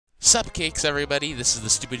Sup cakes everybody, this is the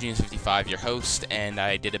Stupid Genius 55, your host, and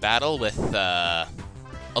I did a battle with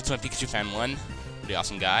UltimatePikachuFan1, pretty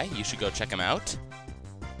awesome guy. You should go check him out.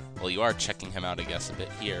 Well, you are checking him out, I guess, a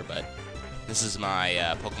bit here, but this is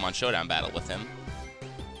my Pokemon Showdown battle with him.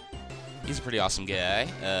 He's a pretty awesome guy.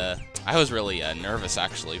 I was really nervous,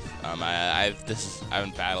 actually. I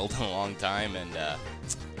haven't battled in a long time, and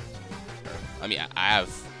I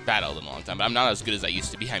have battled in a long time, but I'm not as good as I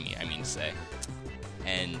used to be. I mean to say.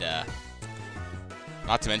 And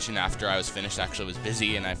not to mention, after I was finished, actually was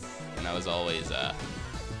busy, and I was always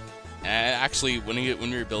and actually when we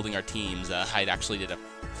were building our teams, I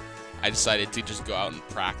decided to just go out and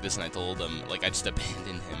practice, and I told him, like, I just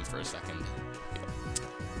abandoned him for a second.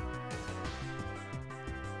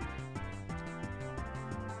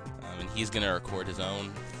 And he's gonna record his own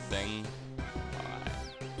thing.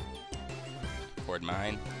 Record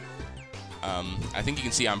mine. I think you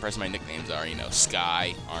can see how impressive my nicknames are, you know,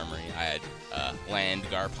 Sky, Armory, I had Land,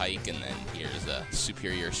 Garpike, and then here's a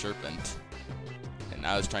Superior Serpent. And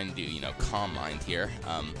I was trying to do, you know, Calm Mind here.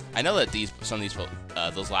 I know that some of these,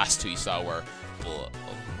 those last two you saw were, wait,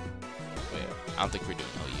 I don't think we're doing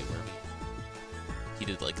OU, were we? He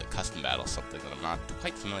did like a custom battle, something that I'm not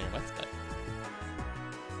quite familiar with, but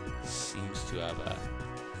seems to have a...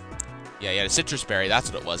 Yeah, he had a Citrus Berry,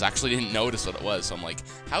 that's what it was. I actually didn't notice what it was, so I'm like,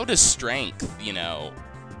 how does Strength, you know,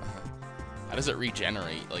 how does it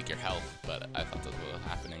regenerate, like, your health? But I thought that was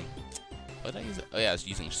happening. What did I use it? Oh yeah, I was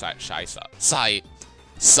using Psy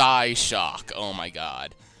Shock, oh my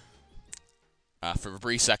god. For a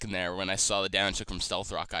brief second there, when I saw the damage took from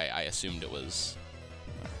Stealth Rock, I assumed it was...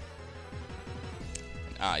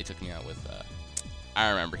 he took me out with,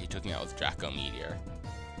 I remember he took me out with Draco Meteor.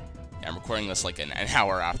 Yeah, I'm recording this like an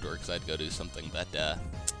hour afterward because I had to go do something, but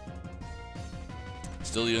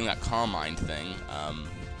still doing that Calm Mind thing.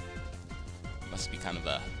 Must be kind of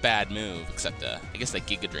a bad move, except I guess that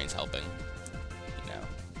Giga Drain's helping.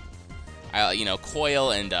 You know,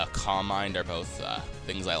 Coil and Calm Mind are both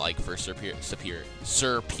things I like for Superior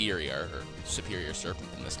Serpent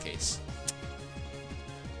in this case.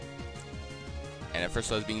 And at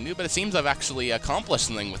first I was being new, but it seems I've actually accomplished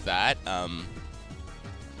something with that.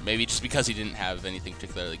 Maybe just because he didn't have anything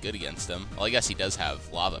particularly good against him. Well, I guess he does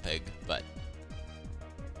have Lava Pig, but...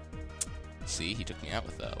 See, he took me out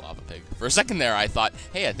with Lava Pig. For a second there, I thought,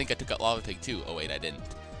 hey, I think I took out Lava Pig too. Oh, wait, I didn't.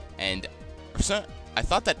 And I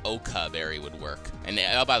thought that Oka Berry would work. And,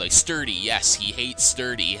 oh, by the way, Sturdy, yes, he hates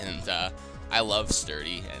Sturdy, and I love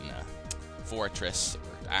Sturdy. And Fortress,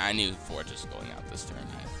 I knew Fortress was going out this turn.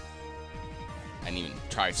 I didn't even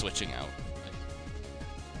try switching out.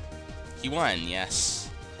 He won, yes.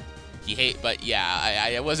 But yeah,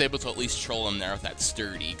 I was able to at least troll him there with that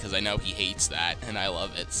Sturdy, because I know he hates that, and I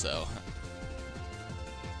love it, so